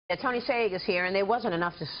Tony Saig is here, and there wasn't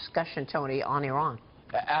enough discussion, Tony, on Iran.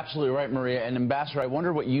 Absolutely right, Maria. And Ambassador, I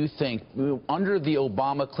wonder what you think. Under the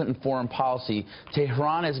Obama-Clinton foreign policy,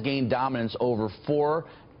 Tehran has gained dominance over 4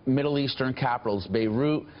 Middle Eastern capitals: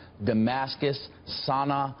 Beirut, Damascus,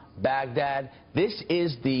 Sana'a, Baghdad. This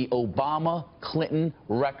is the Obama-Clinton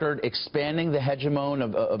record, expanding the hegemon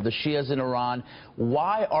of the Shias in Iran.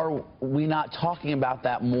 Why are we not talking about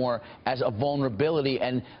that more as a vulnerability?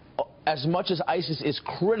 And as much as ISIS is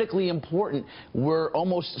critically important, we're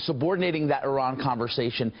almost subordinating that Iran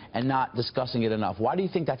conversation and not discussing it enough. Why do you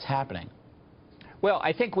think that's happening? Well,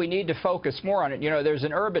 I think we need to focus more on it. You know, there's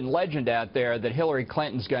an urban legend out there that Hillary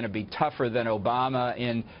Clinton's going to be tougher than Obama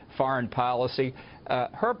in foreign policy.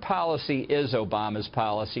 Her policy is Obama's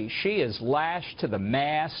policy. She is lashed to the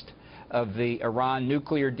mast of the Iran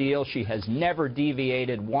nuclear deal. She has never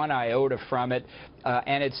deviated one iota from it.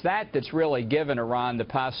 And it's that's really given Iran the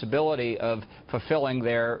possibility of fulfilling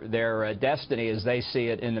their destiny as they see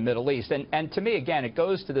it in the Middle East. And to me, again, it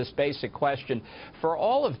goes to this basic question. For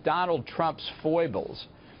all of Donald Trump's foibles,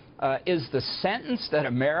 is the sentence that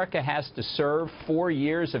America has to serve 4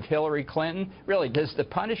 years of Hillary Clinton, really, does the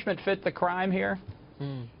punishment fit the crime here?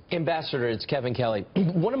 Ambassador, it's Kevin Kelly.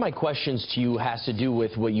 One of my questions to you has to do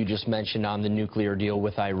with what you just mentioned on the nuclear deal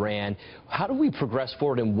with Iran. How do we progress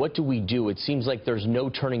forward, and what do we do? It seems like there's no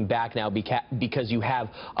turning back now because you have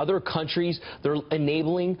other countries, they're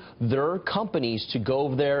enabling their companies to go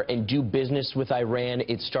over there and do business with Iran.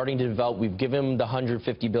 It's starting to develop. We've given them the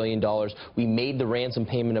 $150 billion. We made the ransom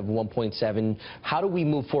payment of $1.7. How do we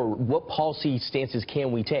move forward? What policy stances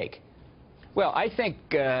can we take? Well, I think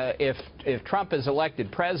if Trump is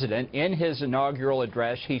elected president, in his inaugural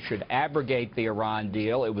address, he should abrogate the Iran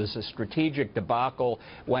deal. It was a strategic debacle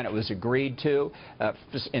when it was agreed to,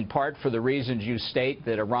 in part for the reasons you state,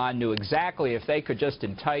 that Iran knew exactly if they could just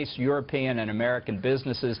entice European and American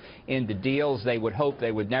businesses into deals, they would hope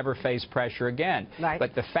they would never face pressure again. Right.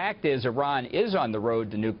 But the fact is, Iran is on the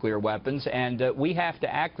road to nuclear weapons, and we have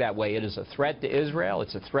to act that way. It is a threat to Israel.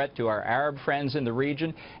 It's a threat to our Arab friends in the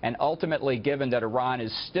region, and ultimately, given that Iran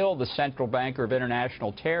is still the central banker of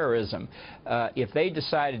international terrorism, if they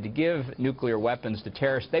decided to give nuclear weapons to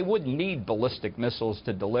terrorists, they wouldn't need ballistic missiles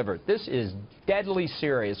to deliver. This is deadly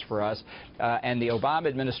serious for us, and the Obama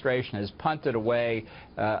administration has punted away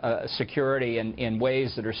security in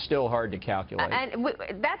ways that are still hard to calculate. And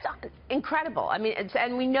that's incredible. I mean,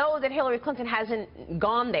 and we know that Hillary Clinton hasn't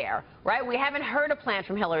gone there, right? We haven't heard a plan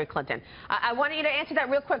from Hillary Clinton. I want you to answer that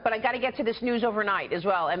real quick, but I got to get to this news overnight as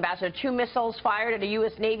well, Ambassador. 2 missiles fired at a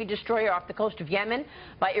U.S. Navy destroyer off the coast of Yemen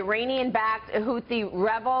by Iranian-backed Houthi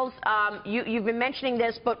rebels. You've been mentioning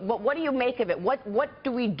this, but what do you make of it? What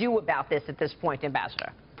do we do about this at this point,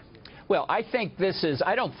 Ambassador? Well, I think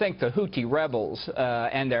I don't think the Houthi rebels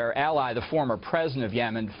and their ally, the former president of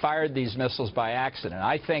Yemen, fired these missiles by accident.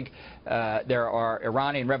 I think there are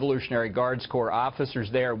Iranian Revolutionary Guards Corps officers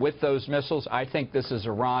there with those missiles. I think this is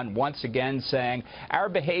Iran once again saying our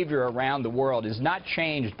behavior around the world is not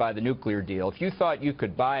changed by the nuclear deal. If you thought you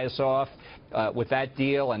could buy us off with that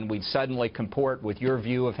deal and we'd suddenly comport with your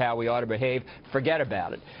view of how we ought to behave, forget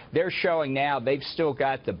about it. They're showing now they've still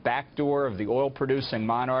got the back door of the oil-producing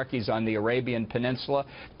monarchies on the Arabian Peninsula,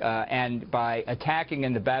 and by attacking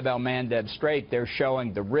in the Bab el-Mandeb Strait, they're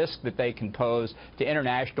showing the risk that they can pose to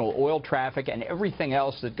international oil traffic and everything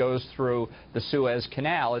else that goes through the Suez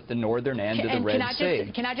Canal at the northern end of the Red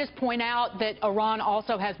Sea. Can I just point out that Iran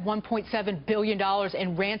also has $1.7 billion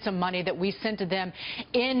in ransom money that we sent to them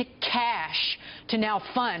in cash to now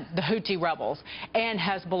fund the Houthi rebels and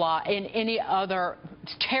Hezbollah and any other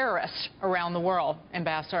terrorists around the world,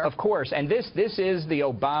 Ambassador? Of course, and this is the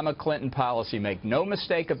Obama-Clinton policy. Make no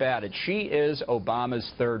mistake about it. She is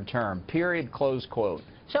Obama's third term, period, close quote.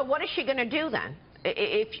 So what is she going to do then?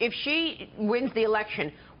 If she wins the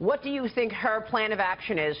election, what do you think her plan of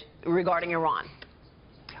action is regarding Iran?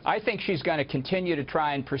 I think she's going to continue to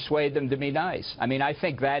try and persuade them to be nice. I mean, I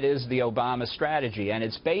think that is the Obama strategy, and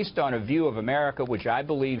it's based on a view of America, which I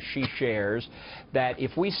believe she shares, that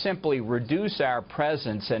if we simply reduce our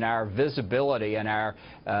presence and our visibility and our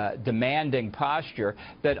demanding posture,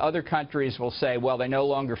 that other countries will say, well, they no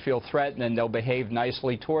longer feel threatened and they'll behave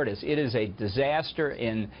nicely toward us. It is a disaster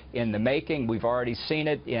in the making. We've already seen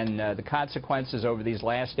it in the consequences over these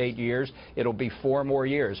last 8 years. It'll be 4 more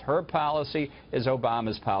years. Her policy is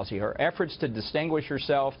Obama's policy. Her efforts to distinguish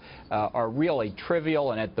herself are really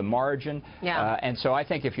trivial and at the margin. Yeah. And so I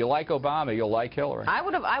think if you like Obama, you'll like Hillary. I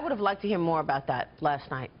would have liked to hear more about that last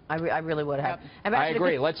night. I really would have. Yep. I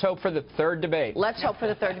agree. Let's hope for the third debate. Let's hope for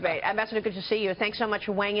the third debate. Ambassador, good to see you. Thanks so much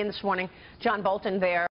for weighing in this morning. John Bolton there.